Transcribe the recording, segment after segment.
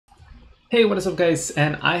Hey, what is up, guys?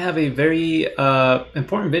 And I have a very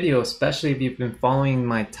important video, especially if you've been following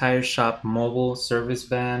my tire shop mobile service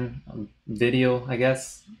van video, I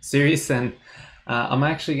guess, series. And I'm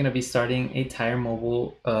actually going to be starting a tire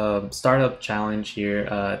mobile startup challenge here.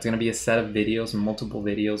 It's going to be a set of videos, multiple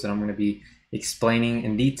videos, and I'm going to be explaining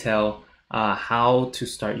in detail how to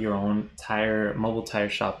start your own mobile tire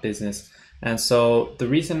shop business. And so the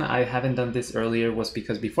reason I haven't done this earlier was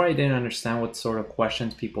because before I didn't understand what sort of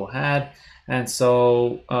questions people had. And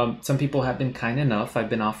so some people have been kind enough. I've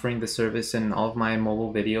been offering the service in all of my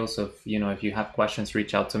mobile videos of, if you have questions,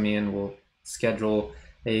 reach out to me and we'll schedule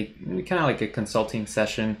a kind of like a consulting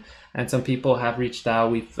session. And some people have reached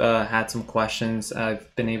out. We've had some questions.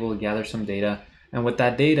 I've been able to gather some data. And with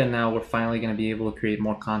that data now, we're finally going to be able to create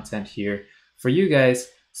more content here for you guys,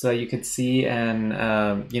 so you could see and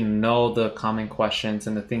know the common questions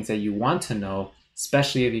and the things that you want to know,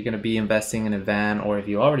 especially if you're going to be investing in a van, or if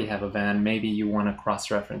you already have a van, maybe you want to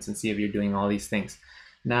cross-reference and see if you're doing all these things.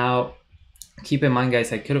 Now, keep in mind,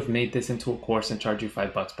 guys, I could have made this into a course and charge you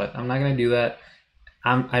 $5, but I'm not going to do that.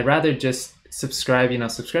 I'd rather just subscribe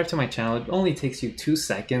to my channel. It only takes you 2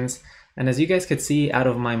 seconds. And as you guys could see, out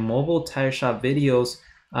of my mobile tire shop videos,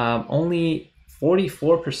 only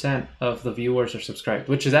 44% of the viewers are subscribed,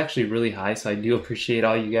 which is actually really high. So I do appreciate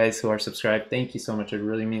all you guys who are subscribed. Thank you so much. It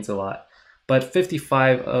really means a lot. But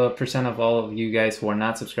 55% of all of you guys who are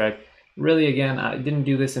not subscribed, really, again, I didn't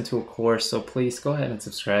do this into a course, so please go ahead and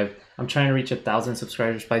subscribe. I'm trying to reach 1,000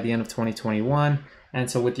 subscribers by the end of 2021. And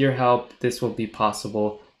so with your help, this will be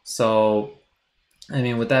possible. So, I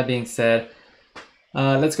mean, with that being said,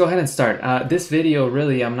 let's go ahead and start. This video,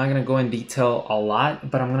 really, I'm not going to go in detail a lot,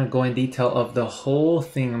 but I'm going to go in detail of the whole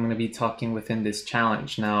thing I'm going to be talking within this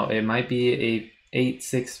challenge. Now, it might be a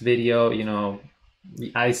 8-6 video,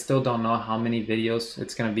 I still don't know how many videos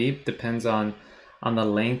it's going to be. Depends on the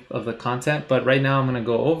length of the content. But right now I'm going to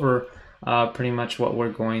go over pretty much what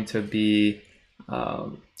we're going to be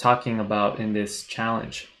talking about in this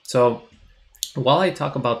challenge. So while I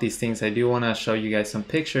talk about these things, I do want to show you guys some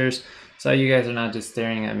pictures so you guys are not just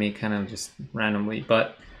staring at me kind of just randomly.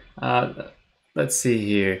 But let's see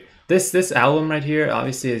here. This album right here,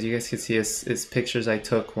 obviously, as you guys can see, is pictures I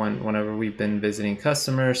took whenever we've been visiting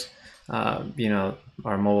customers.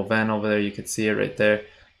 Our mobile van over there, you could see it right there.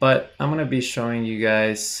 But I'm going to be showing you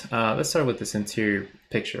guys, let's start with this interior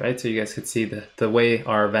picture, right? So you guys could see the way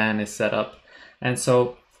our van is set up. And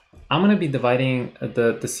so I'm going to be dividing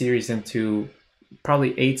the series into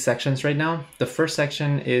probably 8 sections right now. The first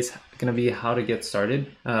section is going to be how to get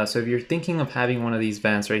started. So if you're thinking of having one of these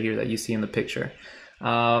vans right here that you see in the picture,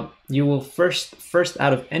 you will first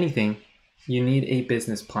out of anything, you need a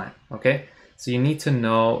business plan, okay? So you need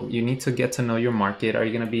to get to know your market. Are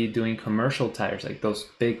you going to be doing commercial tires, like those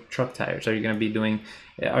big truck tires? Are you going to be doing,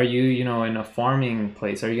 are you, in a farming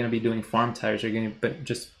place? Are you going to be doing farm tires? Are you going to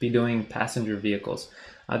just be doing passenger vehicles?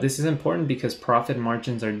 This is important because profit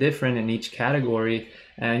margins are different in each category,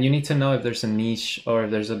 and you need to know if there's a niche or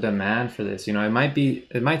if there's a demand for this.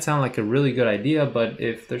 It might sound like a really good idea, but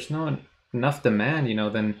if there's not enough demand,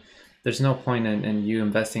 then there's no point in you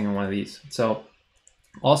investing in one of these. So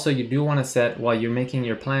also, you do want to set, while you're making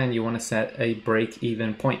your plan, you want to set a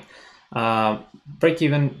break-even point.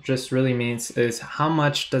 Break-even just really means is how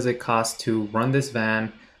much does it cost to run this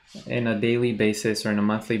van in a daily basis or in a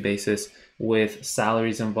monthly basis, with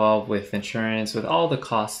salaries involved, with insurance, with all the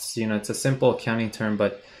costs. It's a simple accounting term,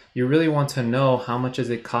 but you really want to know how much is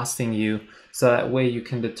it costing you, so that way you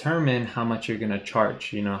can determine how much you're going to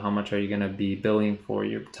charge. How much are you going to be billing for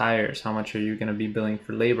your tires? How much are you going to be billing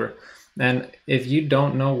for labor? And if you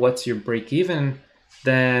don't know what's your break even,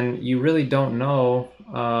 then you really don't know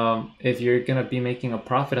if you're going to be making a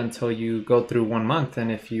profit until you go through 1 month.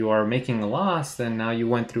 And if you are making a loss, then now you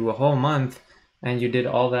went through a whole month and you did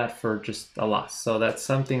all that for just a loss. So that's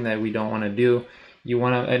something that we don't want to do. You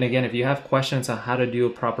want to, and again, if you have questions on how to do a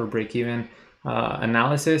proper break even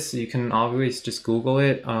analysis, you can always just Google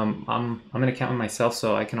it. I'm an accountant myself,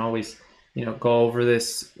 so I can always go over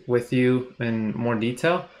this with you in more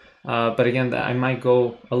detail. But again, I might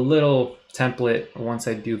go a little template once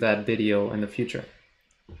I do that video in the future.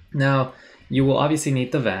 Now, you will obviously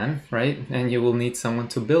need the van, right? And you will need someone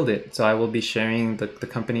to build it. So I will be sharing the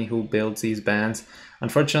company who builds these vans.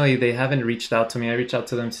 Unfortunately, they haven't reached out to me. I reached out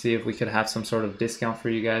to them to see if we could have some sort of discount for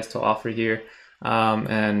you guys to offer here,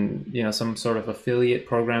 and some sort of affiliate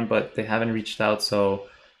program, but they haven't reached out. So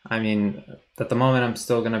I mean, at the moment, I'm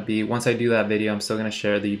still going to be, once I do that video, I'm still going to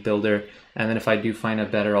share the builder. And then if I do find a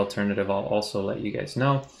better alternative, I'll also let you guys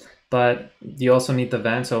know. But you also need the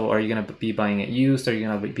van. So are you going to be buying it used? Are you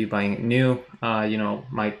going to be buying it new?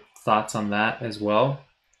 My thoughts on that as well.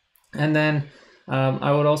 And then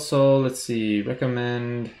I would also, let's see,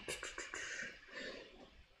 recommend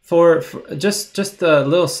for just a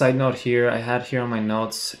little side note here I had here on my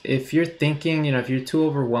notes. If you're thinking, if you're too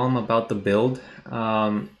overwhelmed about the build,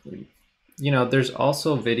 there's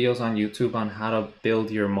also videos on YouTube on how to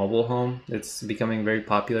build your mobile home. It's becoming very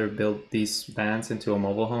popular to build these vans into a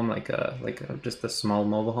mobile home, just a small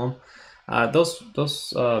mobile home. Those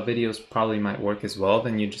videos probably might work as well.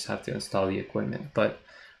 Then you just have to install the equipment, but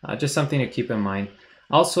just something to keep in mind.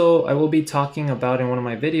 Also, I will be talking about in one of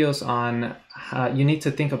my videos on how you need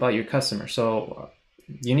to think about your customer. So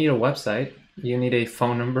you need a website, you need a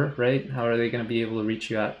phone number, right? How are they going to be able to reach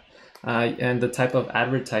you at? And the type of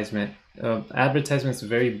advertisement. Advertisement is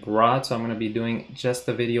very broad, so I'm going to be doing just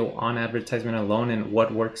a video on advertisement alone and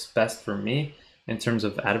what works best for me in terms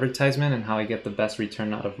of advertisement and how I get the best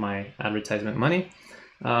return out of my advertisement money.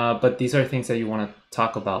 But these are things that you want to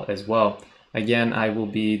talk about as well. Again, I will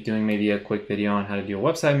be doing maybe a quick video on how to do a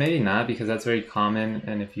website, maybe not, because that's very common.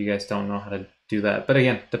 And if you guys don't know how to do that, but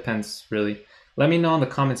again, depends really. Let me know in the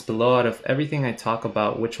comments below out of everything I talk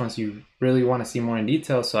about, which ones you really want to see more in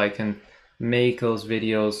detail so I can make those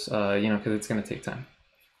videos, because it's going to take time.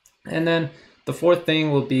 And then the fourth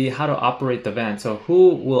thing will be how to operate the van. So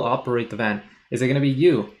who will operate the van? Is it going to be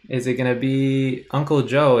you? Is it going to be Uncle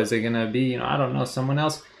Joe? Is it going to be, I don't know, someone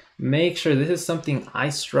else? Make sure this is something I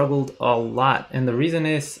struggled a lot. And the reason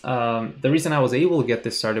is, the reason I was able to get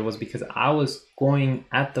this started was because I was going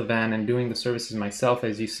at the van and doing the services myself,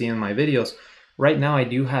 as you see in my videos. Right now, I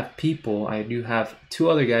do have people. I do have two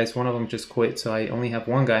other guys. One of them just quit, so I only have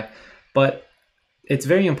one guy. But it's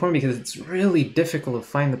very important because it's really difficult to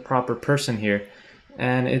find the proper person here.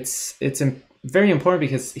 And it's very important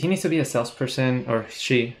because he needs to be a salesperson, or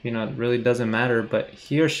she, it really doesn't matter, but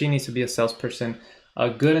he or she needs to be a salesperson, a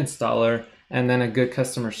good installer, and then a good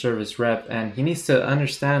customer service rep. And he needs to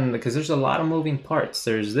understand, because there's a lot of moving parts.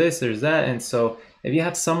 There's this, there's that. And so if you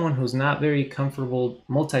have someone who's not very comfortable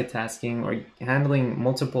multitasking or handling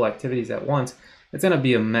multiple activities at once, it's going to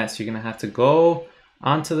be a mess. You're going to have to go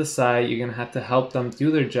onto the side, you're going to have to help them do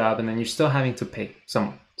their job, and then you're still having to pay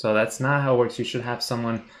someone. So that's not how it works. You should have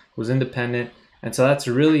someone who's independent. And so that's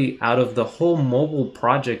really, out of the whole mobile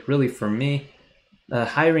project, really for me, the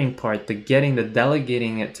hiring part, the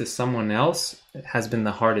delegating it to someone else has been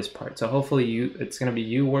the hardest part. So hopefully it's going to be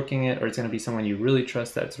you working it, or it's going to be someone you really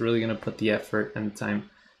trust that's really going to put the effort and the time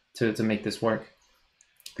to make this work.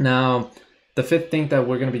 Now, the fifth thing that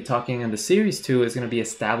we're going to be talking in the series too is going to be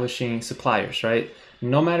establishing suppliers, right?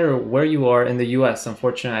 No matter where you are in the US,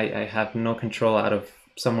 unfortunately, I have no control out of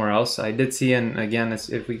somewhere else. I did see, and again,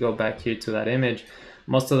 if we go back here to that image,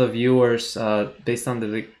 most of the viewers, based on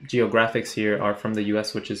the geographics here, are from the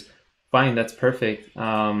US, which is fine. That's perfect.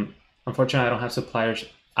 Unfortunately, I don't have suppliers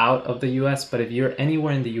out of the US, but if you're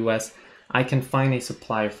anywhere in the US, I can find a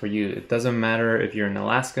supplier for you. It doesn't matter if you're in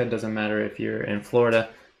Alaska, it doesn't matter if you're in Florida.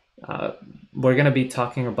 We're going to be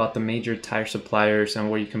talking about the major tire suppliers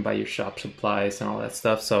and where you can buy your shop supplies and all that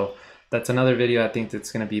stuff. So that's another video. I think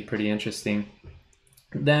that's going to be pretty interesting.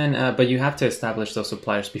 Then, but you have to establish those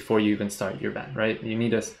suppliers before you even start your van, right? You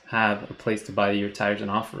need to have a place to buy your tires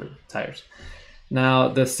and offer tires. Now,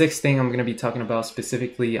 the sixth thing I'm going to be talking about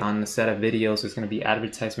specifically on the set of videos is going to be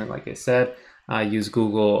advertisement. Like I said, I use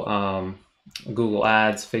Google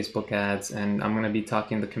ads, Facebook ads, and I'm going to be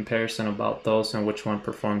talking the comparison about those and which one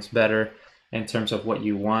performs better in terms of what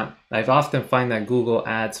you want. I've often find that Google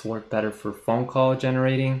ads work better for phone call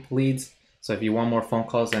generating leads. So if you want more phone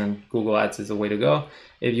calls, then Google ads is the way to go.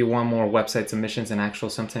 If you want more website submissions and actual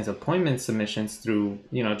sometimes appointment submissions through,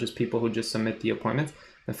 just people who just submit the appointments,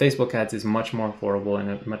 then Facebook ads is much more affordable and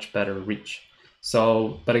a much better reach.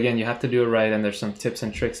 So, but again, you have to do it right. And there's some tips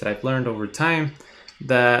and tricks that I've learned over time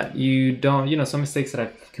that you don't, some mistakes that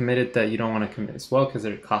I've committed that you don't want to commit as well, because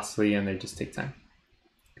they're costly and they just take time.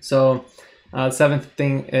 So seventh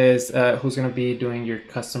thing is who's going to be doing your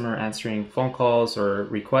customer answering phone calls or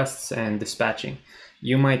requests and dispatching.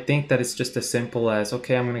 You might think that it's just as simple as,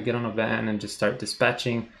 okay, I'm going to get on a van and just start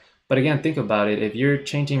dispatching. But again, think about it. If you're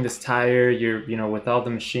changing this tire, you're, with all the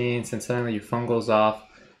machines, and suddenly your phone goes off,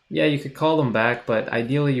 yeah, you could call them back, but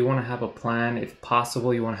ideally you want to have a plan. If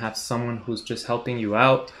possible, you want to have someone who's just helping you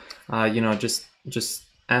out, just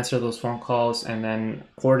answer those phone calls, and then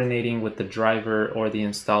coordinating with the driver or the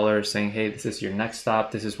installer saying, hey, this is your next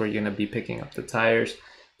stop. This is where you're going to be picking up the tires.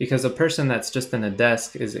 Because a person that's just in a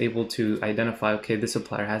desk is able to identify, okay, this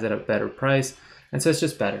supplier has it at a better price. And so it's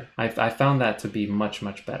just better. I found that to be much,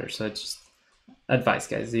 much better. So it's just advice,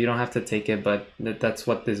 guys. You don't have to take it, but that's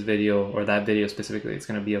what this video, or that video specifically, is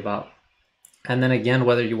going to be about. And then again,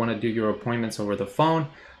 whether you want to do your appointments over the phone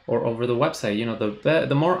or over the website. You know,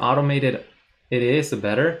 the more automated it is, the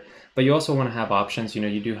better. But you also want to have options. You know,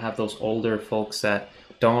 you do have those older folks that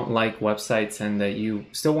don't like websites and that you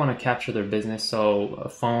still want to capture their business. So a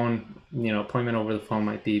phone, you know, appointment over the phone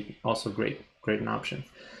might be also great an option.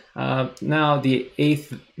 Now the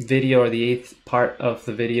eighth video, or the eighth part of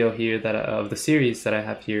the video here, that of the series that I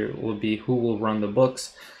have here, will be who will run the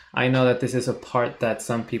books. I know that this is a part that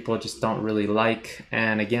some people just don't really like,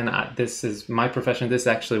 and again, this is my profession. This is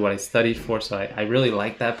actually what I studied for, so I really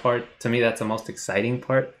like that part. To me, that's the most exciting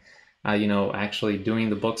part, you know, actually doing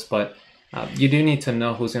the books. But you do need to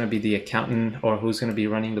know who's going to be the accountant or who's going to be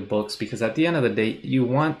running the books, because at the end of the day, you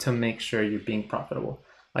want to make sure you're being profitable.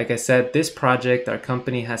 Like I said, this project, our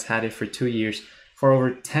company has had it for 2 years. For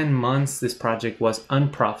over 10 months, this project was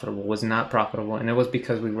unprofitable, was not profitable, and it was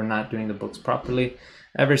because we were not doing the books properly.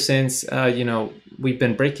 Ever since, you know, we've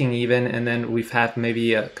been breaking even, and then we've had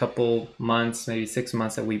maybe a couple months, maybe 6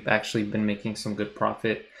 months, that we've actually been making some good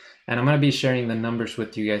profit. And I'm going to be sharing the numbers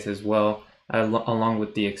with you guys as well, along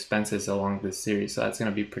with the expenses along this series. So that's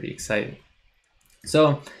going to be pretty exciting.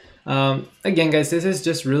 So again, guys, this is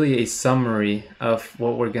just really a summary of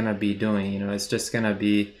what we're going to be doing. You know, it's just going to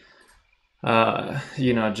be,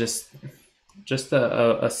 you know, just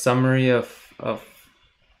a summary of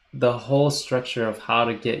the whole structure of how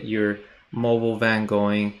to get your mobile van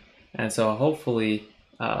going. And so hopefully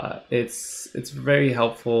it's very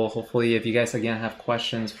helpful. Hopefully, if you guys again have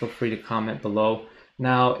questions, feel free to comment below.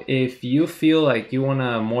 Now, if you feel like you want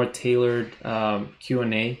a more tailored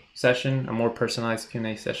Q&A session, a more personalized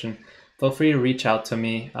Q&A session, feel free to reach out to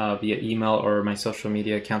me via email or my social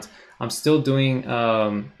media accounts. I'm still doing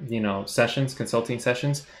you know, sessions, consulting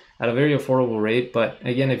sessions, at a very affordable rate. But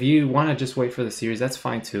again, if you want to just wait for the series, that's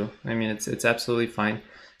fine too. I mean, it's absolutely fine.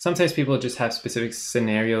 Sometimes people just have specific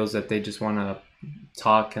scenarios that they just want to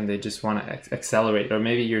talk and they just want to accelerate, or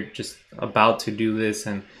maybe you're just about to do this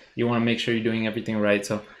and you want to make sure you're doing everything right.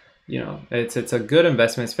 So, you know, it's a good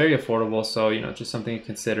investment. It's very affordable. So, you know, just something to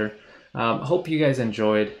consider. Hope you guys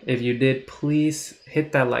enjoyed. If you did, please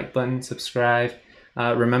hit that like button, subscribe.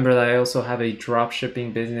 Remember that I also have a drop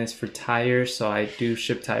shipping business for tires. So I do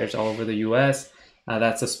ship tires all over the US.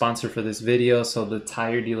 That's a sponsor for this video. So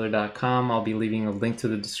thetiredealer.com. I'll be leaving a link to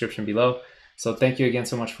the description below. So thank you again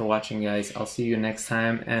so much for watching, guys. I'll see you next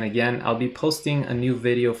time. And again, I'll be posting a new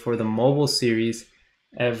video for the mobile series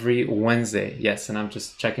every Wednesday. Yes, and I'm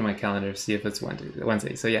just checking my calendar to see if it's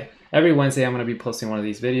Wednesday. So yeah, every Wednesday I'm going to be posting one of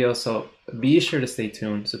these videos. So be sure to stay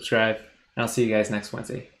tuned, subscribe, and I'll see you guys next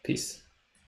Wednesday. Peace.